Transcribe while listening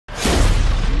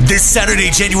This Saturday,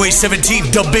 January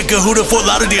 17th, the Big Kahuna Ft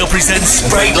Lauderdale presents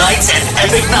Bright Lights and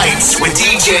Epic Nights with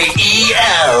DJ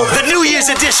EL, the New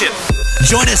Year's edition.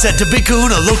 Join us at the Big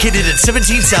Kahuna, located at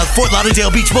 17 South Fort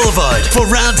Lauderdale Beach Boulevard, for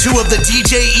round 2 of the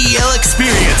DJ EL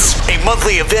Experience, a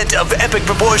monthly event of epic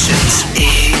proportions.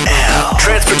 EL.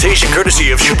 Transportation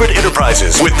courtesy of Schubert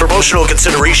Enterprises, with promotional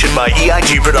consideration by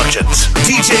EIG Productions.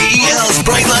 DJ EL's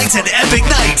Bright Lights and Epic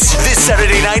Nights, this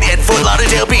Saturday night at Fort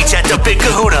Lauderdale Beach at the Big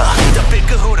Kahuna. The Big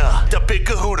Kahuna. The Big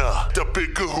Kahuna. The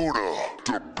Big Kahuna.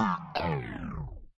 The Big Kahuna.